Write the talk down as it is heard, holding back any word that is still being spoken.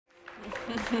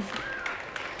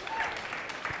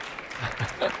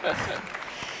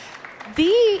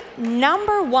The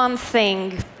 #1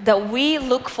 thing that we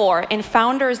look for in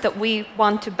founders that we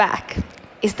want to back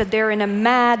is that they're in a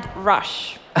mad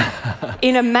rush.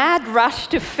 In a mad rush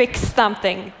to fix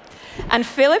something. And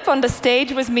Philipp on the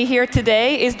stage with me here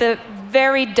today is the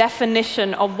very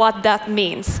definition of what that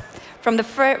means. From the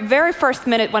very first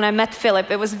minute when I met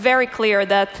Philipp, it was very clear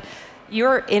that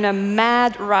you're in a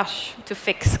mad rush to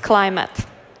fix climate.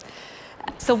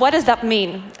 So what does that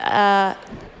mean?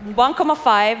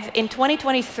 1KOMMA5 in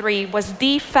 2023 was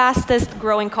the fastest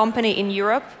growing company in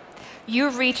Europe. You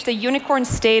reached a unicorn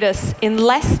status in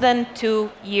less than 2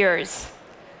 years.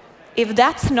 If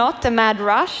that's not a mad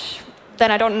rush,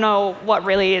 then I don't know what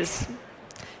really is.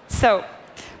 So,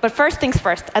 but first things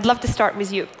first, I'd love to start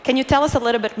with you. Can you tell us a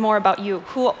little bit more about you?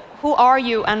 Who are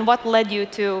you and what led you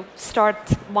to start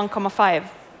 1KOMMA5?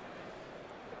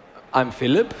 I'm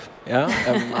Philipp. Yeah,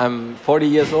 I'm 40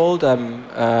 years old. I'm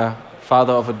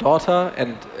father of a daughter,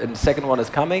 and the second one is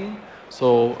coming.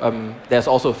 So there's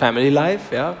also family life,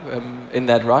 yeah, in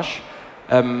that rush.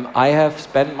 I have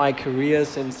spent my career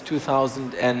since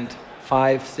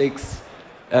 2005, 2006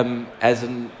 as a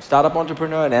startup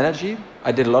entrepreneur in energy.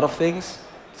 I did a lot of things.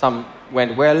 Some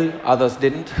went well, others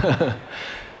didn't.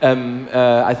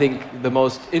 I think the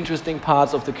most interesting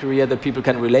parts of the career that people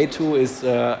can relate to is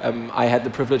I had the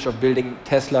privilege of building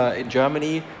Tesla in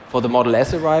Germany for the Model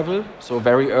S arrival. So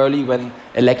very early when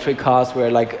electric cars were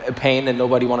like a pain and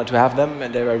nobody wanted to have them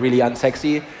and they were really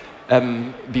unsexy.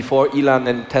 Before Elon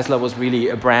and Tesla was really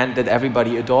a brand that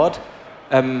everybody adored.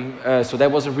 So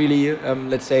that was a really,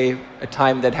 let's say, a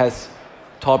time that has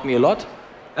taught me a lot.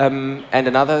 And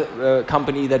another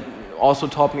company that also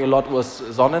taught me a lot was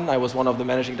Sonnen. I was one of the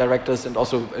managing directors and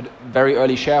also a very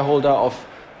early shareholder of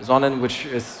Sonnen, which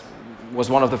was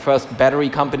one of the first battery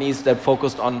companies that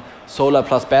focused on solar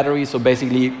plus battery. So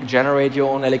basically generate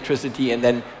your own electricity and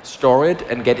then store it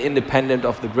and get independent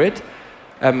of the grid.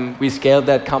 We scaled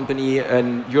that company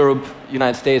in Europe,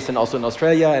 United States, and also in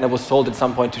Australia, and it was sold at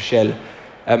some point to Shell.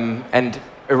 And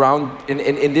around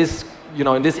in this,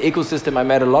 in this ecosystem, I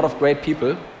met a lot of great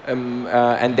people,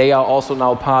 and they are also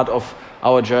now part of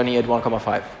our journey at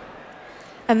 1KOMMA5.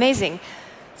 Amazing.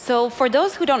 So for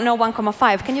those who don't know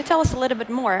 1KOMMA5, can you tell us a little bit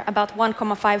more about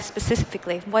 1KOMMA5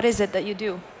 specifically? What is it that you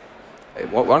do?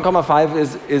 1KOMMA5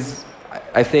 is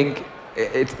I think,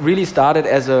 it really started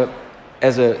as a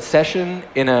session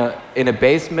in a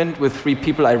basement with 3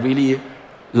 people I really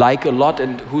like a lot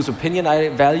and whose opinion I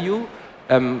value.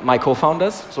 My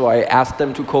co-founders, so I asked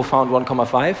them to co-found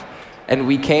 1KOMMA5, and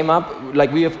we came up,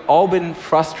 like we have all been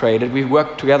frustrated. We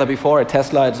worked together before at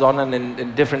Tesla, at Sonnen,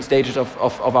 in different stages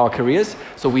of our careers,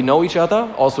 so we know each other,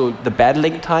 also the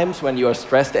battling times when you are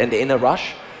stressed and in a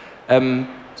rush.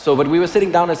 But we were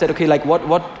sitting down and said, okay, like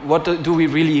what do we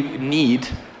really need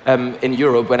in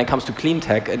Europe when it comes to clean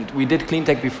tech? And we did clean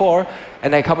tech before,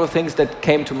 and a couple of things that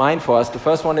came to mind for us. The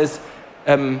first one is,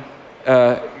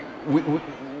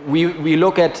 we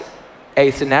look at a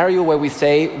scenario where we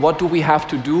say, what do we have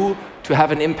to do to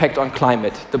have an impact on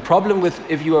climate? The problem with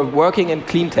if you are working in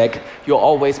clean tech, you're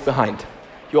always behind.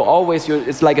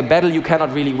 It's like a battle you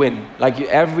cannot really win. Like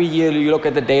every year you look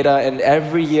at the data and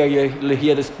every year you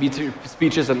hear the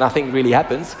speeches and nothing really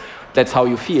happens. That's how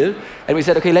you feel. And we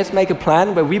said, okay, let's make a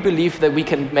plan where we believe that we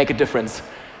can make a difference.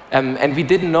 And we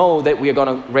didn't know that we were going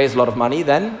to raise a lot of money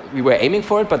then. We were aiming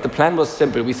for it, but the plan was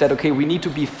simple. We said, okay, we need to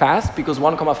be fast because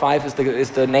 1KOMMA5 is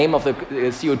the name of the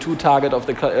CO2 target of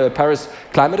the Paris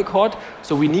Climate Accord.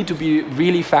 So we need to be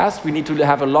really fast. We need to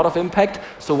have a lot of impact.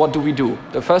 So what do?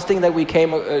 The first thing that we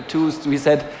came to is we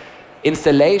said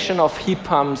installation of heat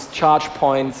pumps, charge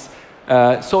points,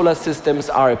 solar systems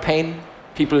are a pain.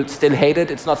 People still hate it.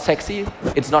 It's not sexy.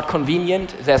 It's not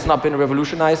convenient. It has not been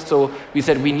revolutionized. So we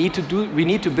said we need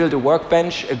to build a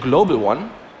workbench, a global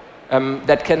one,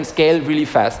 that can scale really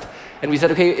fast. And we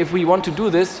said, okay, if we want to do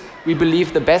this, we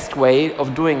believe the best way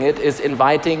of doing it is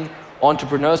inviting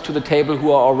entrepreneurs to the table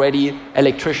who are already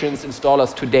electricians,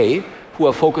 installers today, who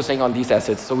are focusing on these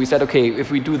assets. So we said, okay,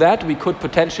 if we do that, we could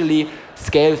potentially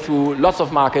scale through lots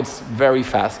of markets very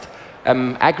fast.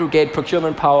 Aggregate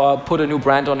procurement power, put a new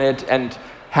brand on it, and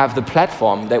have the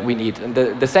platform that we need. And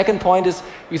the second point is,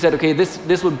 we said, okay,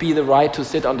 this would be the right to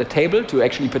sit on the table, to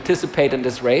actually participate in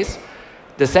this race.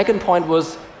 The second point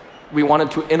was, we wanted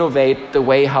to innovate the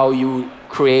way how you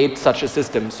create such a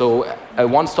system. So a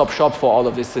one-stop shop for all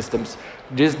of these systems.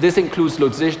 This includes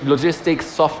logistics,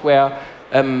 software,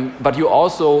 but you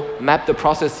also map the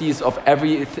processes of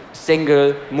every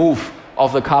single move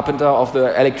of the carpenter, of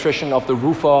the electrician, of the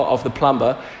roofer, of the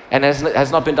plumber, and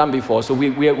has not been done before. So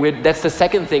that's the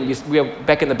second thing. We are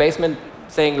back in the basement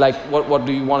saying, like, what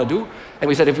do you want to do? And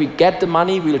we said, if we get the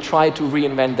money, we'll try to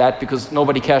reinvent that, because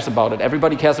nobody cares about it.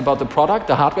 Everybody cares about the product,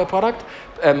 the hardware product,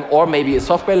 or maybe a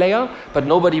software layer, but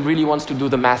nobody really wants to do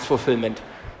the mass fulfillment.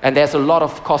 And there's a lot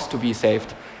of cost to be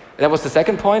saved. That was the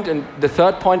second point. And the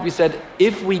third point, we said,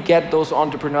 if we get those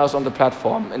entrepreneurs on the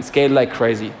platform and scale like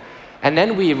crazy, and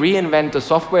then we reinvent the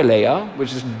software layer,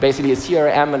 which is basically a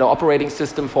CRM and an operating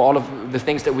system for all of the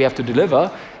things that we have to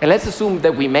deliver, and let's assume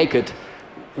that we make it,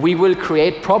 we will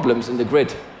create problems in the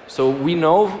grid. So we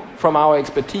know from our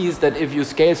expertise that if you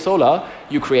scale solar,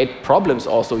 you create problems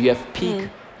also. You have peak,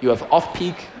 you have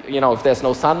off-peak. You know, if there's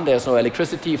no sun, there's no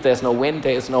electricity. If there's no wind,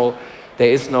 there is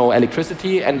no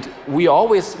electricity. And we've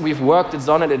worked at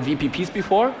Sonnen at VPPs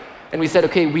before, and we said,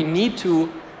 okay, we need to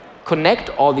connect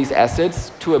all these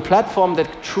assets to a platform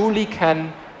that truly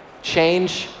can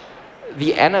change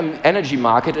the energy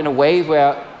market in a way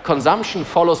where consumption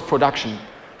follows production.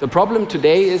 The problem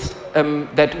today is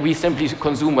that we simply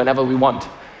consume whenever we want.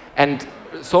 And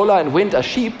solar and wind are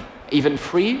cheap, even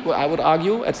free, I would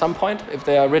argue, at some point, if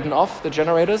they are written off, the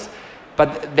generators,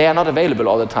 but they are not available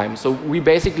all the time. So we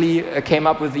basically came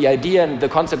up with the idea, and the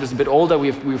concept is a bit older,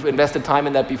 we've invested time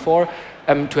in that before,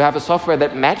 to have a software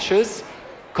that matches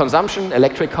consumption,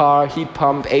 electric car, heat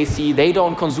pump, AC. They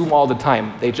don't consume all the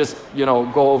time. They just,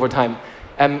 go over time.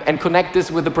 And connect this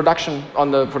with the production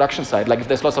on the production side. Like if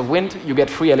there's lots of wind, you get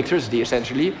free electricity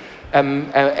essentially,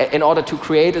 in order to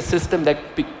create a system that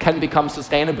can become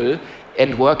sustainable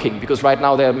and working, because right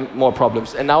now there are more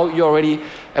problems. And now you already,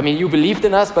 you believed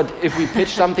in us, but if we pitch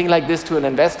something like this to an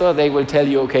investor, they will tell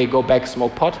you, okay, go back,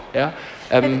 smoke pot. Yeah.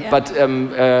 But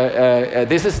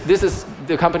this is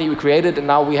the company we created, and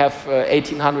now we have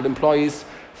 1,800 employees.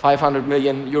 500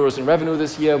 million euros in revenue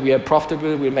this year. We are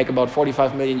profitable. We'll make about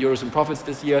 45 million euros in profits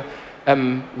this year.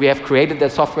 We have created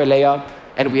that software layer,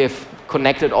 and we have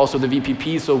connected also the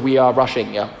VPP, so we are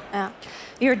rushing, yeah.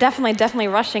 You're definitely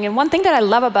rushing. And one thing that I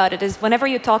love about it is whenever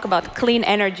you talk about clean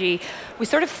energy, we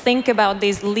sort of think about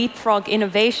these leapfrog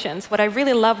innovations. What I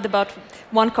really loved about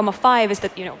 1KOMMA5 is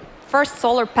that, first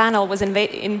solar panel was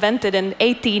invented in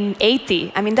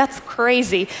 1880. That's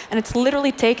crazy. And it's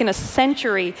literally taken a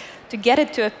century to get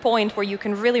it to a point where you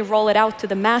can really roll it out to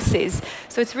the masses.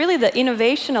 So it's really the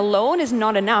innovation alone is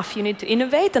not enough. You need to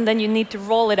innovate, and then you need to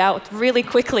roll it out really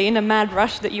quickly in a mad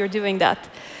rush that you're doing that.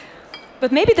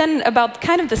 But maybe then about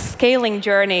kind of the scaling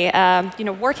journey,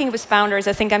 working with founders,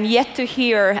 I think I'm yet to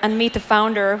hear and meet a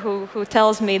founder who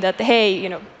tells me that,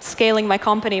 hey, scaling my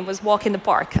company was walk in the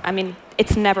park.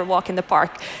 It's never walk in the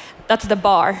park. That's the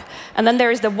bar. And then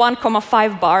there is the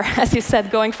 1KOMMA5 bar, as you said,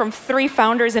 going from 3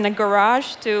 founders in a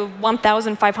garage to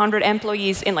 1,500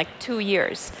 employees in like 2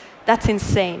 years. That's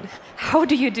insane. How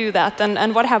do you do that?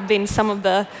 And what have been some of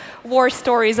the war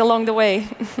stories along the way?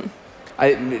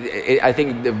 I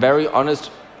think the very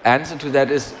honest answer to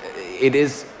that is, it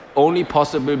is only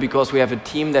possible because we have a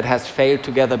team that has failed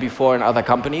together before in other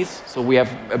companies. So we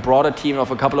have a broader team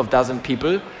of a couple of dozen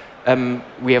people.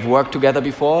 We have worked together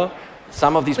before.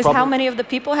 Some of these With how many of the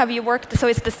people have you worked? So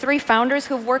it's the 3 founders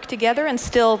who've worked together and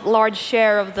still large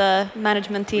share of the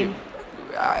management team?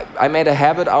 I made a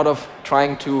habit out of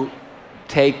trying to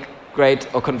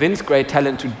convince great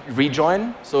talent to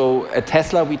rejoin. So at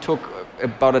Tesla, we took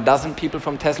about a dozen people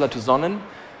from Tesla to Sonnen.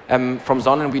 From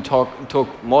Sonnen, we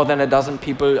took more than a dozen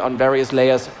people on various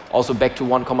layers, also back to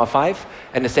 1KOMMA5.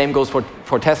 And the same goes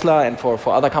for Tesla and for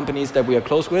other companies that we are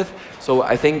close with. So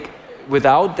I think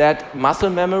without that muscle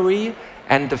memory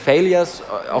and the failures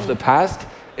of the past,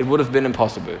 it would have been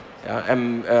impossible. Yeah?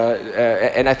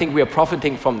 And I think we are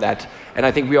profiting from that. And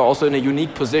I think we are also in a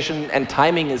unique position, and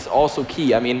timing is also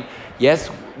key. Yes,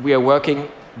 we are working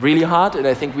really hard, and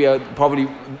I think we are probably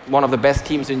one of the best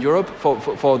teams in Europe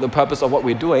for the purpose of what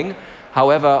we're doing.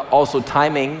 However, also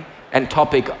timing and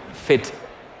topic fit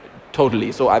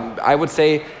totally. So I would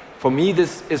say, for me,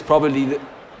 this is probably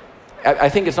I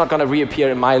think it's not going to reappear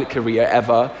in my career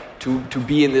ever to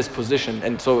be in this position.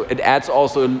 And so it adds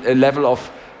also a level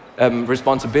of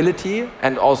responsibility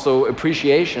and also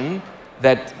appreciation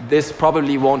that this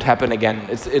probably won't happen again.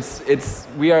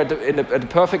 We are at the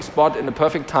perfect spot, in the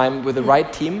perfect time, with the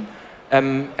right team.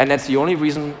 And that's the only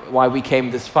reason why we came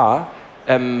this far.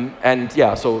 And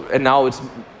now it's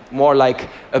more like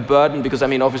a burden, because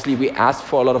obviously we asked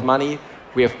for a lot of money.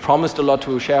 We have promised a lot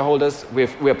to shareholders.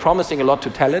 We are promising a lot to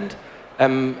talent.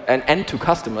 And to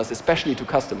customers, especially to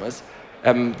customers.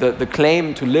 The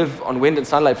claim to live on wind and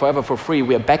sunlight forever for free,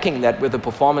 we are backing that with a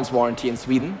performance warranty in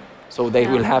Sweden. So they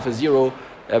will have a 0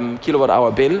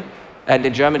 kilowatt-hour bill. And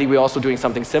in Germany, we're also doing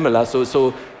something similar.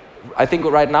 So I think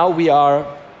right now we are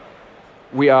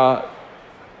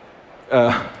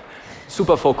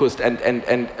super focused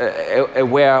and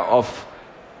aware of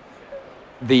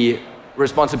the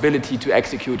responsibility to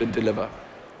execute and deliver.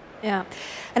 Yeah.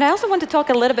 And I also want to talk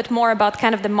a little bit more about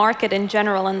kind of the market in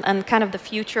general and kind of the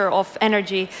future of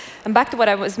energy. And back to what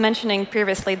I was mentioning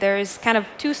previously, there is kind of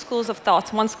two schools of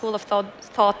thoughts. One school of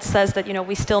thought says that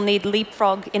we still need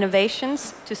leapfrog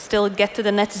innovations to still get to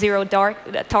the net zero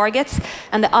targets.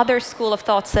 And the other school of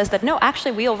thought says that no,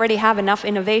 actually we already have enough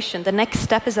innovation. The next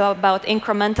step is about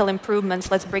incremental improvements.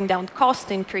 Let's bring down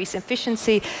cost, increase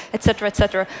efficiency, et cetera, et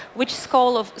cetera. Which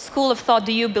school of thought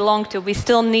do you belong to? We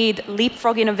still need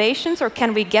leapfrog innovations, or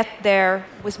can we get there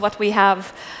with what we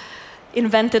have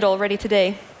invented already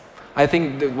today? I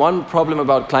think the one problem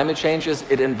about climate change is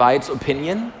it invites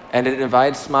opinion, and it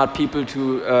invites smart people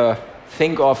to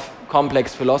think of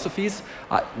complex philosophies.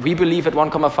 We believe at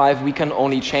 1KOMMA5 we can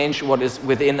only change what is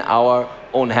within our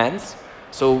own hands.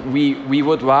 So we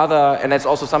would rather, and that's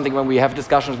also something when we have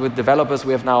discussions with developers,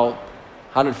 we have now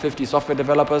 150 software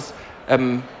developers,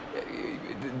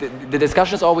 the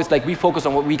discussion is always like we focus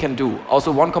on what we can do.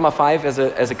 Also 1KOMMA5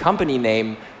 as a company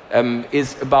name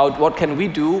is about what can we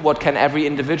do, what can every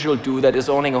individual do that is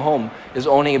owning a home, is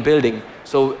owning a building.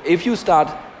 So if you start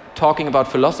talking about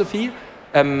philosophy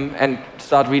and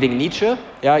start reading Nietzsche,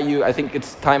 I think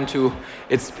it's time to,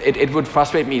 it would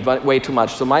frustrate me way too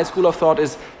much. So my school of thought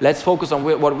is let's focus on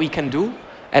what we can do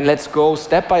and let's go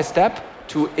step by step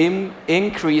to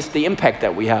increase the impact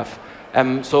that we have.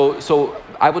 So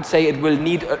I would say it will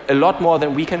need a lot more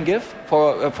than we can give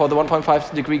for the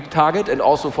 1.5 degree target and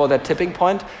also for that tipping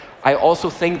point. I also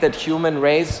think that human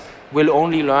race will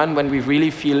only learn when we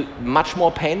really feel much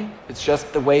more pain. It's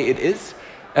just the way it is.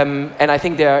 And I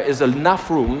think there is enough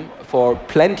room for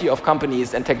plenty of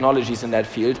companies and technologies in that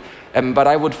field. But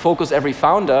I would focus every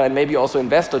founder and maybe also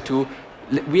investor to,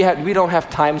 we don't have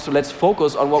time, so let's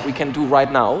focus on what we can do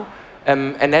right now.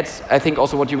 And that's, I think,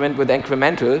 also what you meant with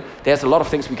incremental. There's a lot of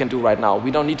things we can do right now.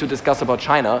 We don't need to discuss about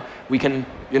China. We can,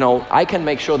 I can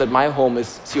make sure that my home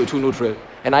is CO2 neutral.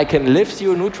 And I can live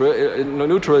CO2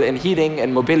 neutral in heating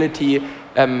and mobility,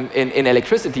 in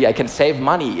electricity. I can save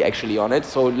money, actually, on it.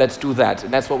 So let's do that.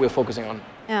 And that's what we're focusing on.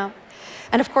 Yeah.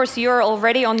 And of course, you're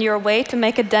already on your way to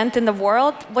make a dent in the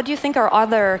world. What do you think are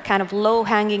other kind of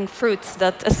low-hanging fruits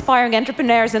that aspiring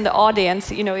entrepreneurs in the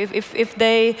audience, if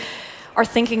they are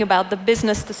thinking about the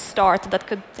business to start that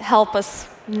could help us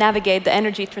navigate the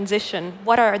energy transition,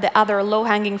 what are the other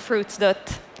low-hanging fruits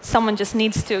that someone just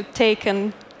needs to take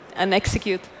and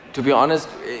execute? To be honest,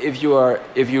 if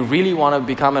you really want to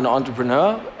become an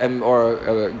entrepreneur,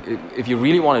 or if you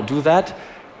really want to do that,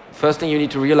 first thing you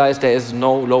need to realize there is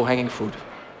no low-hanging fruit.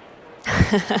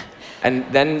 And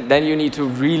then you need to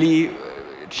really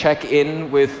check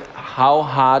in with how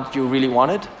hard you really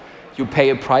want it. You pay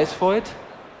a price for it.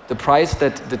 The price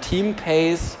that the team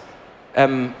pays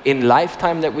in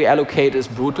lifetime that we allocate is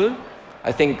brutal.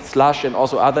 I think Slush and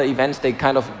also other events, they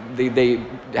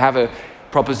have a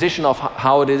proposition of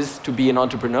how it is to be an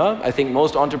entrepreneur. I think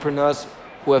most entrepreneurs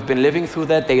who have been living through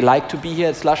that, they like to be here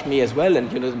at Slush, me as well,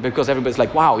 and because everybody's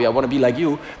like, wow, yeah, I want to be like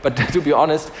you. But to be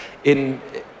honest,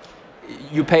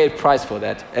 you pay a price for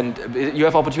that, and you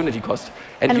have opportunity cost.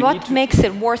 And what makes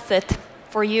it worth it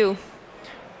for you?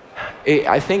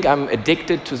 I think I'm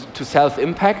addicted to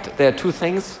self-impact. There are two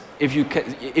things. If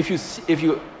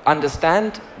you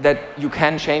understand that you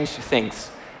can change things,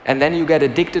 and then you get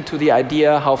addicted to the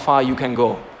idea how far you can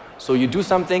go. So you do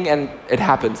something and it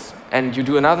happens, and you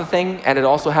do another thing and it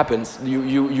also happens.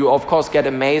 You of course get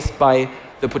amazed by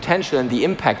the potential and the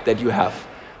impact that you have.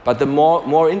 But the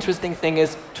more interesting thing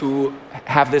is to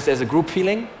have this as a group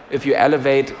feeling. If you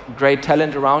elevate great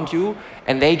talent around you,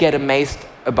 and they get amazed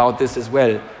about this as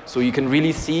well. So you can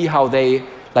really see how they,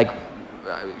 like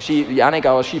Yannick,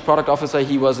 our chief product officer,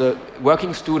 he was a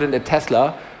working student at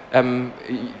Tesla,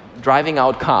 driving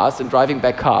out cars and driving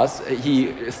back cars.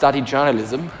 He studied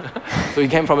journalism, so he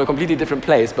came from a completely different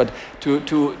place. But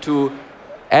to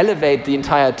elevate the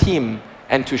entire team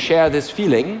and to share this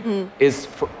feeling is,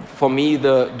 for me,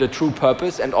 the true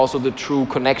purpose and also the true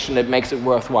connection that makes it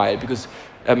worthwhile, because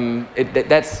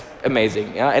that's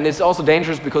amazing. Yeah? And it's also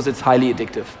dangerous because it's highly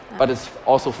addictive, but it's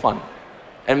also fun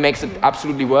and makes it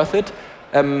absolutely worth it.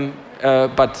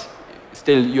 But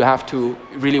still, you have to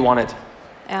really want it.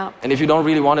 Yeah. And if you don't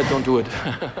really want it, don't do it.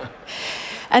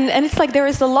 And it's like there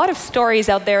is a lot of stories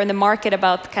out there in the market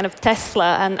about kind of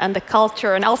Tesla and the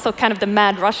culture, and also kind of the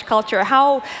mad rush culture.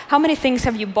 How many things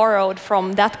have you borrowed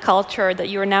from that culture that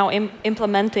you are now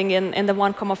implementing in the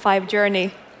 1KOMMA5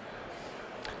 journey?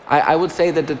 I would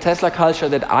say that the Tesla culture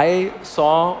that I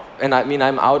saw, and I mean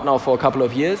I'm out now for a couple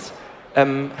of years,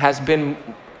 has been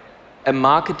a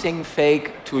marketing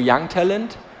fake to young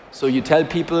talent. So you tell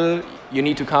people you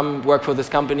need to come work for this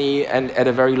company and at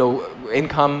a very low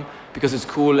income because it's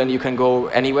cool and you can go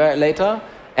anywhere later.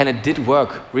 And it did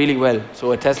work really well.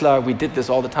 So at Tesla, we did this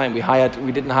all the time.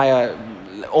 We didn't hire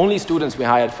only students we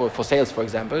hired for sales, for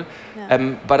example.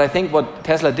 Yeah. But I think what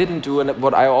Tesla didn't do, and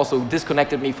what I also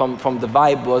disconnected me from the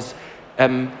vibe, was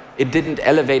it didn't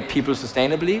elevate people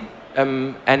sustainably.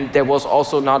 And there was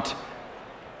also not,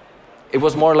 it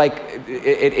was more like,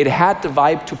 it had the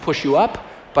vibe to push you up,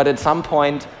 but at some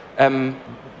point,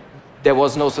 there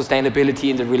was no sustainability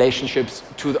in the relationships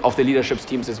of the leadership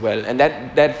teams as well. And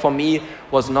that for me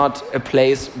was not a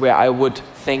place where I would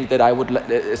think that I would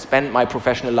spend my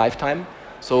professional lifetime.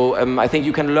 So I think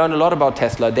you can learn a lot about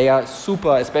Tesla. They are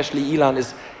super, especially Elon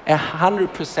is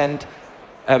 100%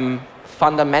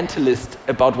 fundamentalist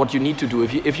about what you need to do.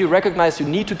 If you recognize you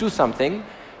need to do something,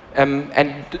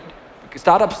 and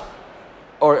startups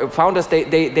or founders,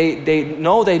 they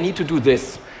know they need to do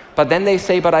this. But then they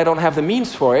say, but I don't have the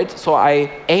means for it, so I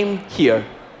aim here.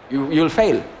 You'll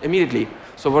fail immediately.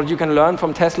 So what you can learn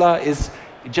from Tesla is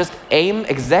just aim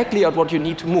exactly at what you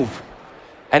need to move.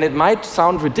 And it might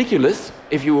sound ridiculous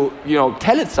if you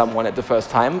tell it someone at the first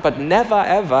time, but never,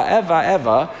 ever, ever,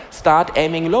 ever start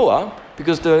aiming lower,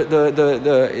 because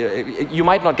you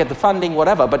might not get the funding,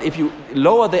 whatever, but if you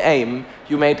lower the aim,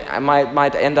 you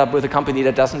might end up with a company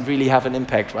that doesn't really have an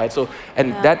impact, right? So,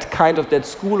 and that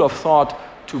school of thought,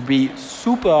 to be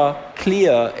super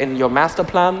clear in your master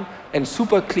plan and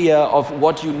super clear of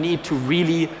what you need to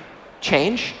really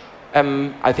change,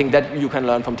 I think that you can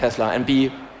learn from Tesla and be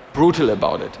brutal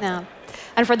about it. Yeah.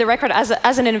 And for the record, as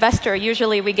an investor,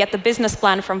 usually we get the business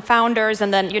plan from founders,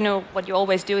 and then what you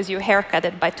always do is you haircut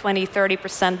it by 20,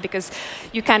 30%, because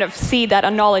you kind of see that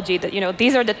analogy that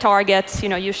these are the targets,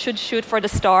 you should shoot for the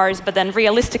stars, but then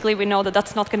realistically we know that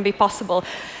that's not going to be possible.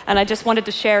 And I just wanted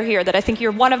to share here that I think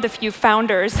you're one of the few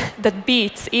founders that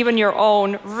beats even your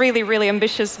own really, really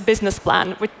ambitious business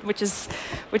plan, which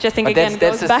I think again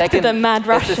goes back to the mad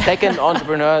rush. That's the second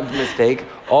entrepreneur mistake.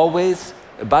 Always.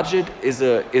 A budget is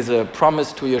a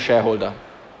promise to your shareholder.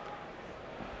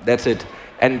 That's it.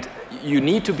 And you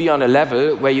need to be on a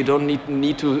level where you don't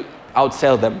need to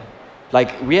outsell them.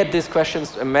 Like, we had these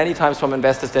questions many times from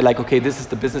investors. They're like, okay, this is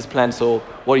the business plan, so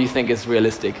what do you think is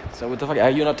realistic? So what the fuck?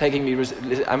 You're not taking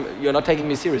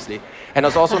me seriously. And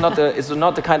it's also not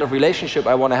the kind of relationship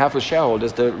I want to have with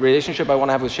shareholders. The relationship I want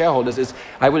to have with shareholders is,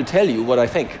 I will tell you what I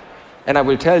think. And I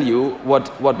will tell you what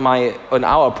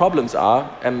our problems are,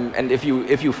 and if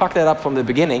you fuck that up from the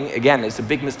beginning, again, it's a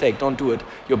big mistake. Don't do it.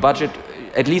 Your budget,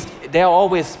 at least, there are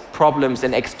always problems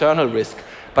and external risk,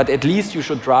 but at least you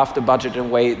should draft a budget in a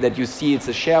way that you see it's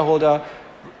a shareholder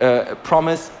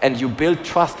promise, and you build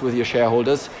trust with your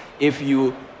shareholders if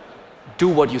you do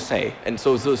what you say. And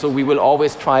so we will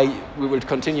always try. We will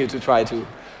continue to try to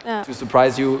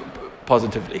surprise you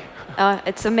positively.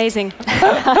 It's amazing.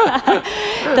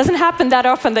 Doesn't happen that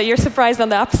often that you're surprised on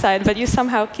the upside, but you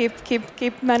somehow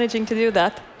keep managing to do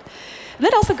that. And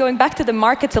then also going back to the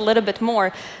markets a little bit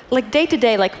more, like day to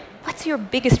day, like what's your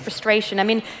biggest frustration? I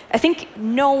mean, I think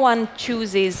no one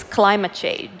chooses climate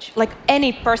change. Like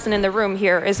any person in the room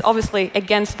here is obviously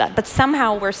against that, but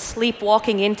somehow we're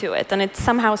sleepwalking into it, and it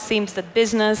somehow seems that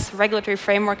business, regulatory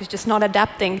framework is just not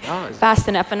adapting fast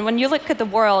enough. And when you look at the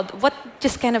world, what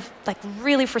just kind of like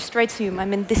really frustrates you? I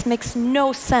mean, this makes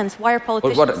no sense. Why are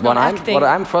politicians not acting? What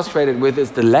I'm frustrated with is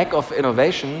the lack of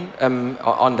innovation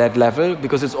on that level,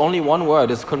 because it's only one word,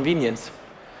 it's convenience.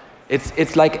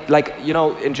 It's like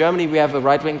in Germany we have a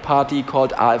right-wing party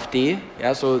called AfD.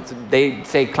 Yeah, so they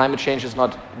say climate change is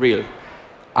not real.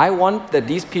 I want that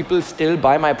these people still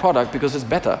buy my product because it's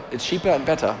better, it's cheaper and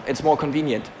better, it's more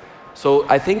convenient. So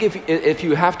I think if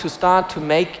you have to start to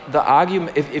make the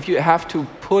argument, if you have to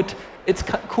put, it's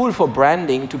cool for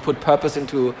branding to put purpose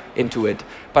into it.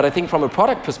 But I think from a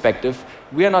product perspective,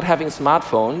 we are not having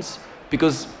smartphones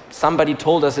because somebody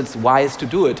told us it's wise to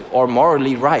do it or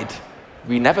morally right.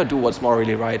 We never do what's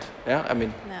morally right. Yeah, I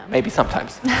mean, maybe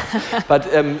sometimes. But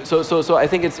so I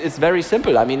think it's very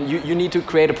simple. I mean, you need to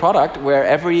create a product where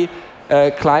every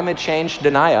climate change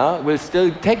denier will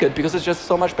still take it because it's just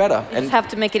so much better. You just have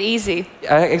to make it easy.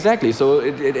 Exactly. So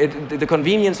the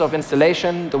convenience of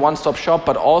installation, the one-stop shop,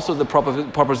 but also the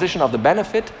proposition of the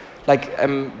benefit. Like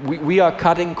we are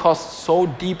cutting costs so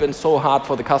deep and so hard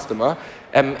for the customer.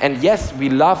 And yes, we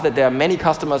love that there are many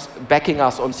customers backing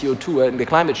us on CO2 and the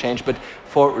climate change, but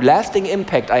for lasting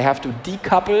impact, I have to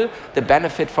decouple the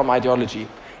benefit from ideology.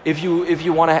 If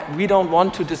you want to, we don't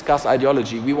want to discuss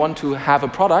ideology. We want to have a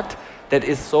product that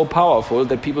is so powerful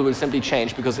that people will simply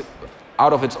change because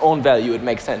out of its own value, it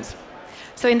makes sense.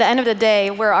 So in the end of the day,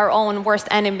 we're our own worst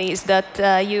enemies,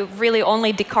 that you really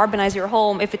only decarbonize your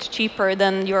home if it's cheaper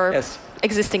than your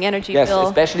existing energy bill. Yes,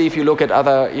 especially if you look at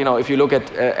other, if you look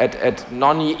at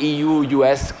non-EU,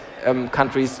 US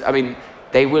countries, I mean,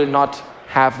 they will not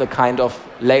have the kind of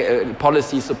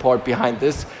policy support behind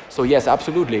this. So yes,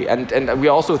 absolutely. And we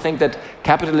also think that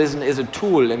capitalism is a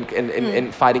tool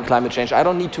in fighting climate change. I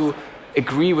don't need to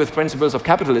agree with principles of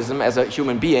capitalism as a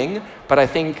human being, but I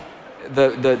think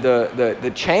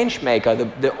the change maker,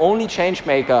 the only change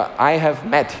maker I have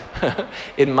met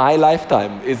in my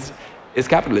lifetime is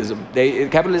capitalism.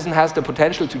 Capitalism has the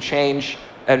potential to change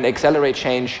and accelerate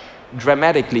change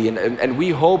dramatically, and we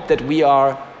hope that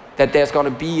there's going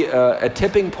to be a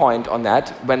tipping point on that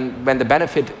when the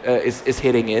benefit is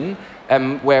hitting in,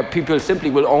 where people simply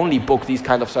will only book these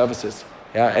kind of services.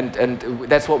 Yeah, and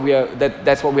that's what we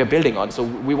are building on. So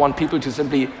we want people to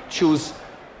simply choose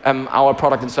our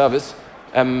product and service.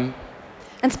 And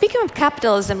speaking of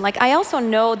capitalism, like, I also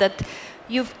know that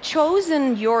you've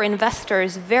chosen your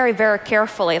investors very, very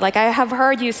carefully. Like, I have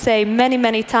heard you say many,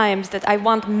 many times that I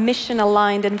want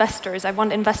mission-aligned investors. I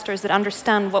want investors that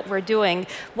understand what we're doing.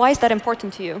 Why is that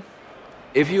important to you?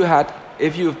 If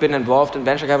you've been involved in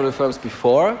venture capital firms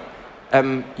before,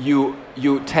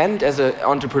 you tend as an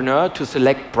entrepreneur to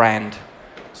select brand.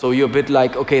 So you're a bit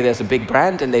like, okay, there's a big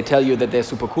brand and they tell you that they're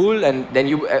super cool, and then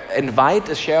you invite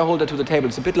a shareholder to the table.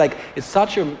 It's a bit like, it's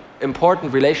such an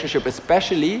important relationship,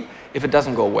 especially if it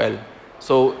doesn't go well.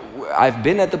 So I've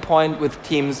been at the point with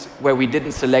teams where we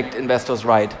didn't select investors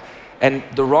right. And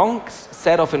the wrong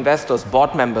set of investors,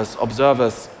 board members,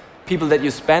 observers, people that you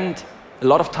spend a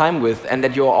lot of time with and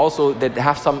that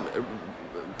have some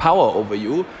power over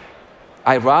you,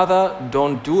 I rather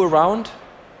don't do around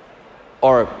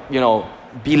or,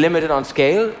 be limited on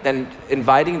scale than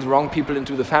inviting the wrong people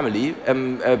into the family,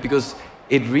 because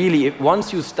it really,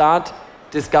 once you start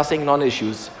discussing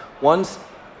non-issues, once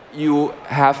you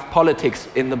have politics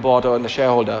in the board or on the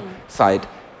shareholder side,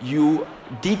 you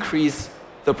decrease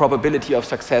the probability of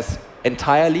success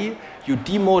entirely. You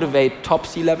demotivate top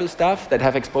C-level staff that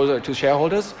have exposure to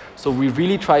shareholders. So we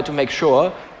really try to make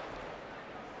sure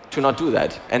to not do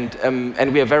that.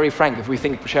 And we are very frank. If we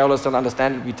think shareholders don't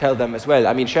understand it, we tell them as well.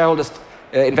 I mean,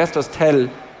 investors tell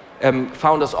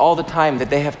founders all the time that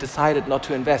they have decided not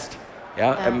to invest.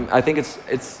 Yeah? I think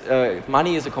it's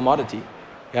money is a commodity.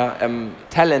 Yeah?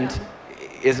 Talent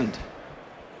isn't.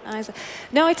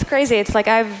 No, it's crazy. It's like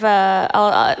I've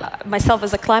myself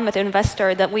as a climate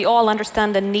investor, that we all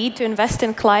understand the need to invest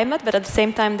in climate, but at the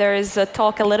same time there is a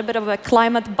little bit of a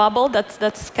climate bubble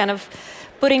that's kind of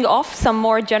putting off some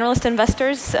more generalist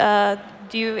investors.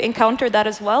 Do you encounter that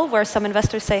as well, where some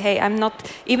investors say, hey, I'm not,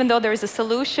 even though there is a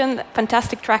solution,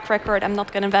 fantastic track record, I'm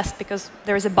not going to invest because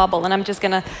there is a bubble and I'm just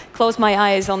going to close my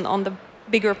eyes on the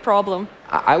bigger problem?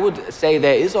 I would say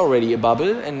there is already a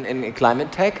bubble in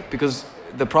climate tech, because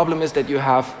the problem is that you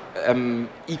have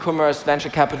e-commerce venture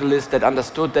capitalists that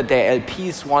understood that their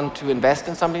LPs want to invest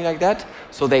in something like that,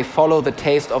 so they follow the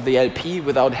taste of the LP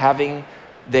without having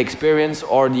the experience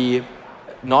or the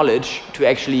knowledge to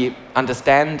actually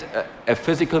understand a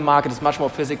physical market. Is much more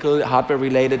physical, hardware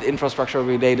related, infrastructure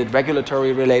related,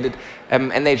 regulatory related,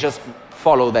 and they just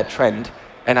follow that trend.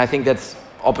 And I think that's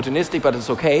opportunistic, but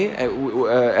it's okay.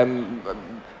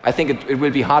 I think it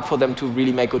will be hard for them to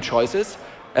really make good choices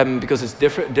because it's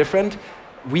different.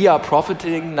 We are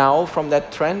profiting now from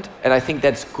that trend, and I think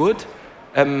that's good.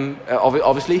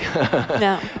 Obviously,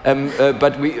 yeah.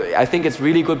 But I think it's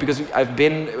really good because I've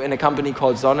been in a company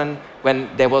called Sonnen when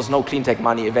there was no clean tech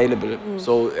money available.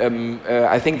 So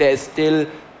I think there is still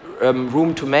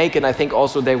room to make, and I think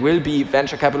also there will be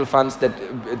venture capital funds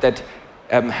that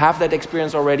have that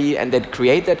experience already and that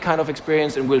create that kind of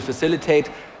experience and will facilitate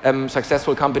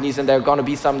successful companies, and there are going to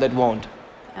be some that won't,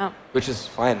 which is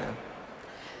fine.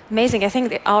 Amazing. I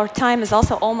think that our time is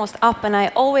also almost up, and I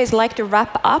always like to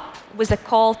wrap up with a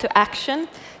call to action.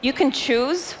 You can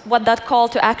choose what that call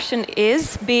to action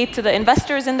is, be it to the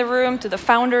investors in the room, to the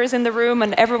founders in the room,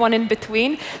 and everyone in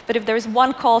between. But if there's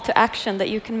one call to action that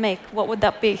you can make, what would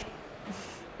that be?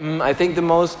 I think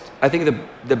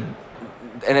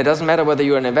and it doesn't matter whether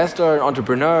you're an investor, an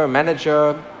entrepreneur, a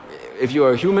manager, if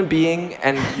you're a human being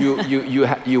and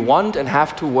you want and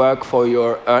have to work for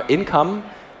your income,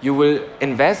 you will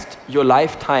invest your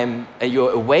lifetime,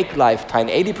 your awake lifetime,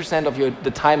 80% of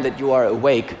the time that you are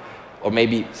awake, or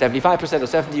maybe 75% or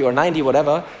 70 or 90,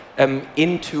 whatever,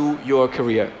 into your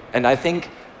career. And I think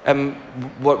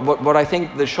what I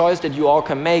think the choice that you all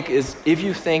can make is, if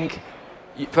you think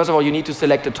first of all, you need to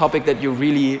select a topic that you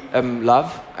really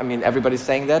love. I mean, everybody's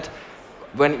saying that.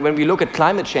 When we look at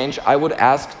climate change, I would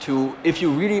ask to, if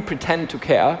you really pretend to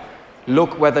care,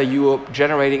 look whether you're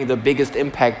generating the biggest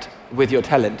impact with your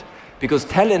talent. Because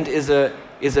talent is an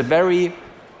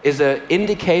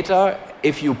indicator,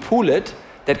 if you pool it,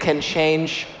 that can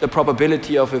change the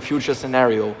probability of a future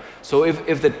scenario. So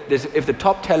if the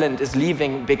top talent is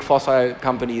leaving big fossil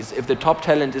companies, if the top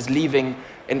talent is leaving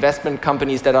investment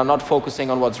companies that are not focusing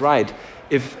on what's right,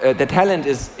 if the talent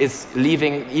is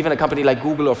leaving even a company like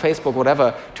Google or Facebook,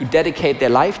 whatever, to dedicate their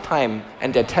lifetime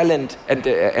and their talent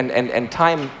and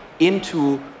time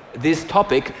into this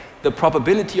topic, the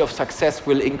probability of success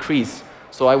will increase.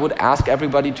 So I would ask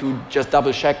everybody to just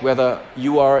double check whether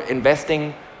you are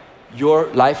investing your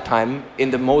lifetime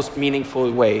in the most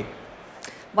meaningful way.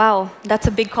 Wow, that's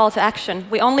a big call to action.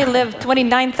 We only live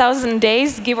 29,000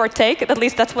 days, give or take. At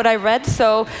least that's what I read.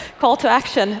 So call to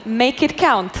action, make it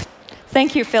count.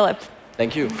 Thank you, Philipp.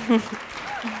 Thank you.